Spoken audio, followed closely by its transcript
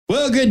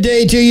Well, good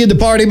day to you, the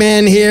party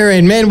man here.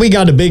 And man, we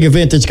got a big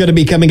event that's going to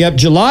be coming up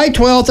July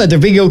 12th at the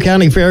Vigo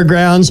County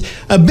Fairgrounds,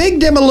 a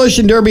big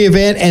demolition derby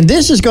event. And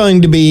this is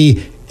going to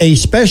be a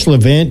special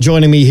event.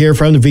 Joining me here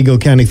from the Vigo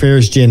County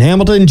Fairs, Jen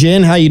Hamilton.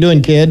 Jen, how you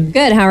doing, kid?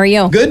 Good. How are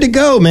you? Good to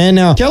go, man.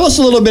 Now, tell us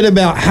a little bit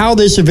about how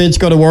this event's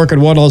going to work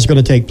and what all is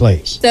going to take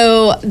place.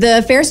 So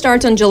the fair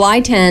starts on July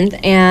 10th,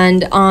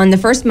 and on the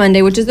first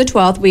Monday, which is the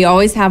 12th, we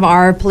always have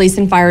our police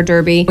and fire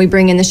derby. We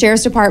bring in the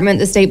sheriff's department,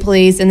 the state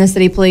police, and the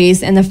city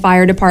police, and the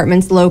fire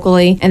departments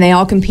locally, and they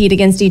all compete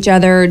against each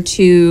other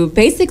to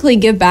basically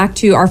give back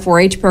to our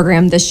 4-H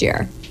program this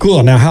year.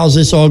 Cool. Now, how's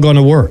this all going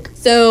to work?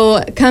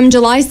 So come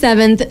July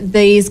 7th,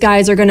 these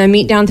guys are going to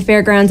meet down at the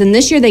fairgrounds, and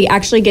this year they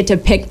actually get to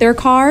pick their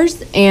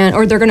cars,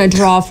 or they're going to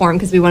draw for them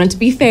because we want it to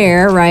be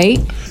fair, right?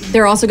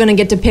 They're also going to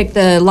get to pick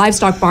the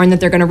livestock barn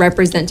that they're going to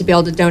represent to be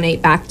able to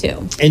donate back to.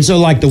 And so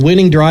like the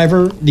winning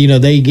driver,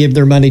 they give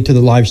their money to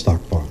the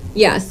livestock barn.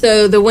 Yeah,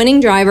 so the winning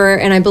driver,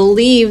 and I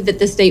believe that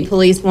the state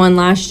police won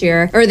last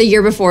year, or the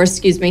year before,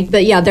 excuse me.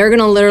 But yeah, they're going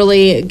to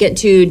literally get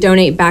to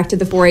donate back to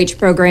the 4-H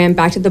program,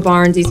 back to the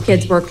barns. These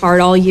kids work hard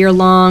all year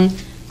long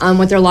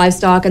with their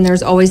livestock, and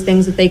there's always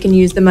things that they can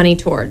use the money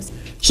towards.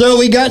 So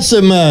we got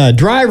some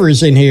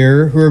drivers in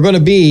here who are going to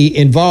be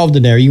involved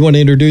in there. You want to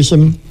introduce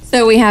them?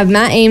 So we have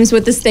Matt Ames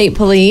with the state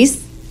police,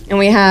 and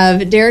we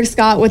have Derek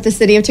Scott with the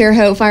City of Terre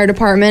Haute Fire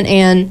Department,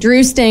 and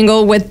Drew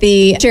Stengel with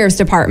the Sheriff's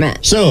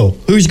Department. So,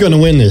 who's going to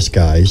win this,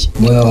 guys?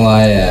 Well,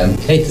 I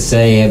hate to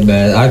say it,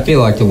 but I feel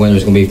like the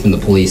winner's going to be from the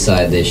police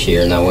side this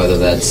year. Now, whether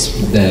that's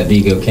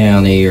Vigo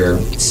County or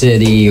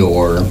city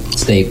or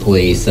state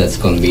police, that's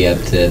going to be up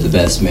to the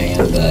best man,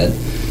 but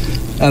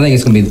I think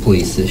it's going to be the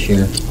police this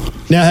year.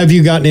 Now, have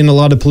you gotten in a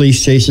lot of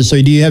police chases?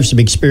 So, do you have some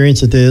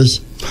experience at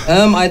this?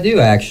 I do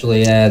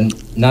actually, and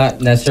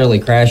not necessarily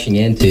crashing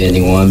into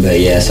anyone,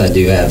 but yes, I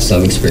do have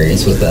some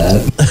experience with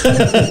that.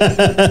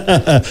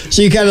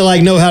 So you kind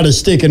of know how to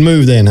stick and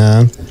move then,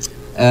 huh?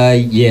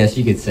 Yes,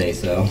 you could say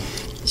so.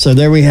 So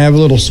there we have a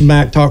little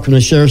smack talk from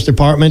the Sheriff's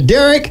Department.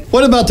 Derek,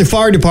 what about the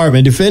Fire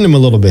Department? Defend them a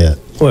little bit.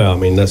 Well,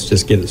 let's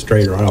just get it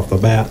straight right off the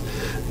bat.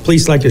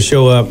 Police like to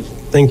show up,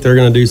 think they're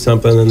going to do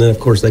something, and then, of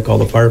course, they call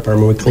the fire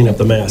department. We clean up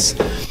the mess.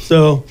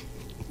 So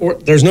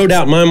there's no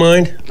doubt in my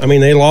mind.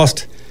 They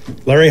lost.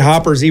 Larry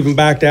Hopper's even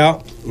backed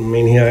out.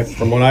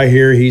 From what I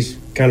hear, he's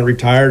kind of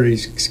retired.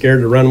 He's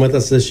scared to run with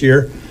us this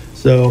year.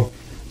 So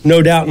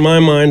no doubt in my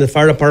mind, the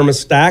fire department's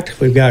stacked.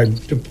 We've got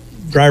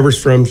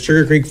drivers from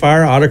Sugar Creek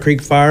Fire, Otter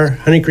Creek Fire,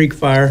 Honey Creek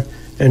Fire,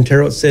 and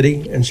Terre Haute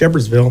City and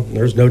Shepherdsville.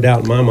 There's no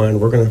doubt in my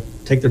mind we're going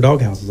to take their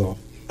doghouses off.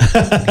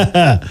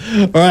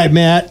 All right,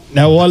 Matt.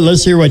 Now,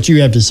 let's hear what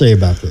you have to say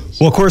about this.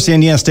 Well, of course, the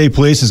Indiana State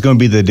Police is going to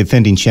be the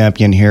defending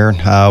champion here.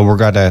 We've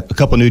got a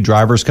couple new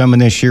drivers coming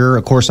this year.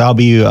 Of course, I'll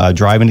be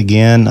driving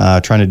again,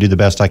 trying to do the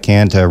best I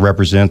can to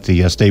represent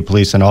the state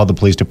police and all the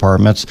police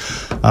departments.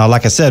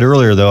 Like I said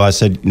earlier, though, I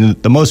said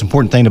the most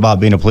important thing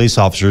about being a police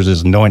officer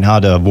is knowing how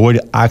to avoid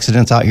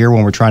accidents out here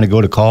when we're trying to go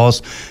to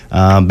calls.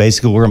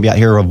 Basically, we're going to be out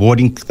here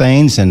avoiding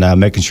things and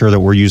making sure that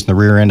we're using the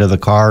rear end of the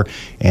car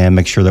and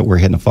make sure that we're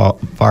hitting the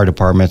fire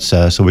departments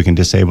so we can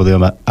disable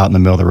them out in the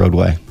middle of the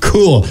roadway.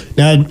 Cool.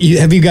 Now,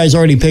 have you guys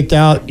already picked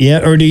out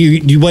yet, or do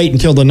you wait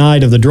until the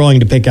night of the drawing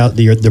to pick out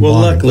the Well,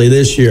 barn? luckily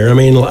this year,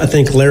 I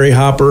think Larry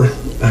Hopper,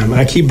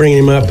 I keep bringing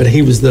him up, but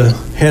he was the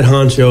head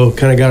honcho,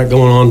 kind of got it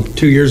going on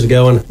 2 years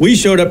ago, and we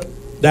showed up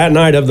that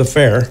night of the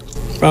fair,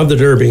 of the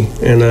Derby,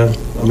 and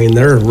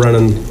they're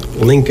running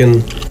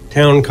Lincoln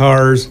town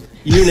cars,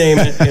 you name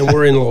it, and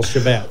we're in little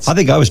Chevettes. I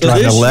think I was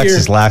driving a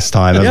Lexus last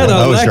time. Yeah,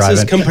 I was Lexus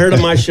driving. compared to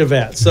my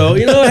Chevette. So,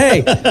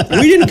 hey,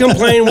 we didn't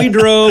complain. We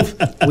drove.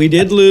 We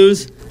did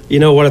lose. You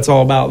know what it's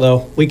all about,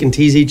 though. We can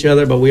tease each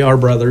other, but we are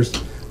brothers.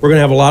 We're going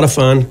to have a lot of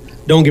fun.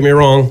 Don't get me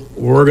wrong.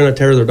 We're going to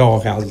tear their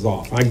doghouses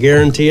off. I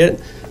guarantee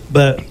it.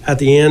 But at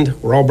the end,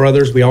 we're all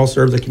brothers. We all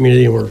serve the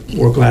community, and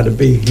we're glad to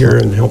be here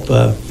and help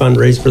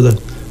fundraise for the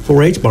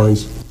 4-H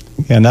barns.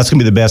 Yeah, and that's going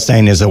to be the best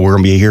thing is that we're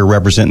going to be here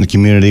representing the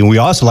community. And we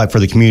also like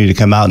for the community to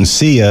come out and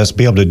see us,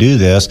 be able to do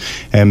this,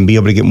 and be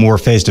able to get more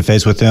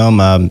face-to-face with them,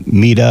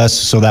 meet us,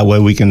 so that way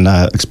we can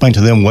explain to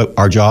them what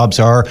our jobs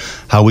are,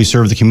 how we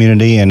serve the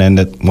community, and then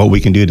what we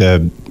can do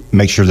to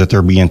make sure that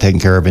they're being taken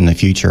care of in the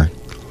future.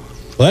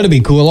 Well, that'd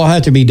be cool. I'll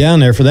have to be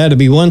down there for that. It'll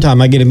be one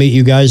time I get to meet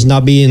you guys,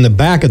 not be in the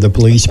back of the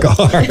police car.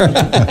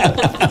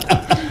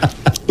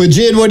 But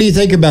Jen, what do you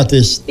think about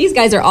this? These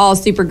guys are all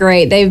super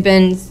great. They've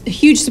been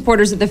huge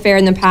supporters of the fair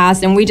in the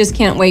past, and we just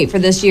can't wait for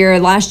this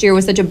year. Last year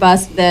was such a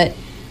bust that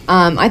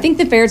I think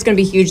the fair is going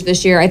to be huge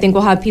this year. I think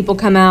we'll have people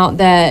come out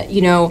that,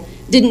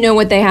 didn't know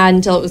what they had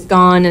until it was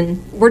gone,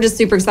 and we're just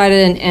super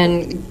excited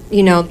and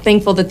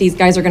thankful that these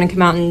guys are going to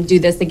come out and do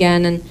this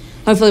again, and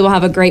hopefully we'll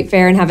have a great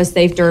fair and have a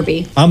safe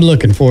derby. I'm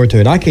looking forward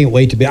to it. I can't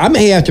wait to be. I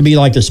may have to be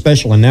like the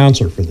special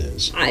announcer for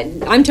this.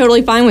 I'm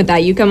totally fine with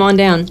that. You come on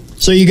down.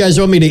 So you guys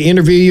want me to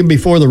interview you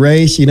before the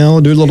race, do a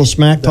little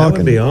smack That talking?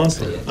 would be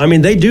awesome. I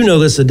mean, they do know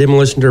this is a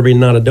demolition derby,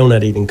 not a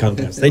donut eating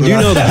contest. They do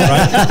know that,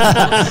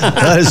 right?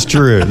 That is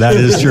true. That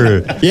is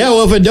true. Yeah,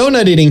 well, if a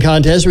donut eating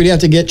contest, we'd have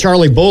to get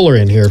Charlie Bowler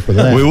in here for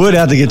that. We would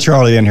have to get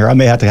Charlie in here. I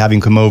may have to have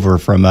him come over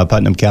from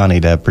Putnam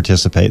County to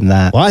participate in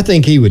that. Well, I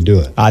think he would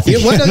do it. I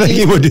think, Why don't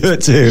he would do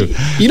it too.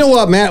 You know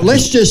what, Matt?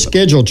 Let's just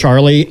schedule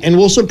Charlie, and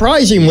we'll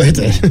surprise him with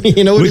it. We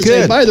just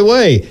say, could. by the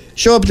way,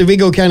 show up at the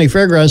Vigo County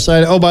Fairgrounds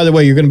side. Oh, by the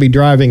way, you're going to be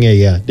driving a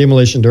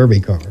demolition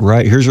derby car.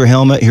 Right. Here's your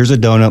helmet. Here's a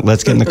donut.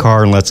 Let's get in the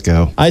car and let's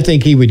go. I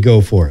think he would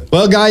go for it.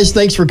 Well, guys,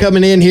 thanks for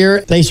coming in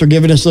here. Thanks for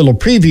giving us a little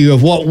preview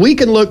of what we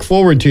can look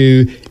forward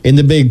to in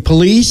the big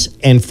police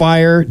and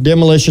fire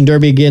demolition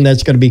derby. Again,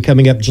 that's going to be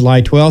coming up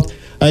July 12th.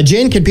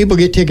 Jen, can people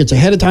get tickets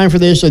ahead of time for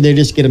this, or they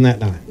just get them that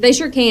night? They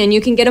sure can.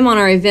 You can get them on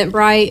our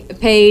Eventbrite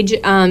page.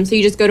 So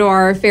you just go to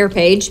our fair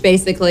page,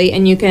 basically,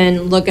 and you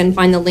can look and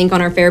find the link on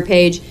our fair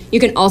page. You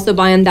can also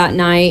buy them that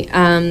night.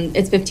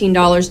 It's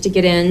 $15 to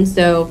get in.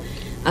 So,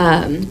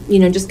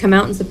 just come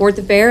out and support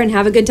the fair and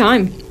have a good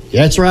time.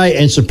 That's right,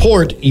 and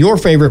support your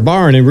favorite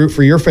barn and root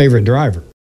for your favorite driver.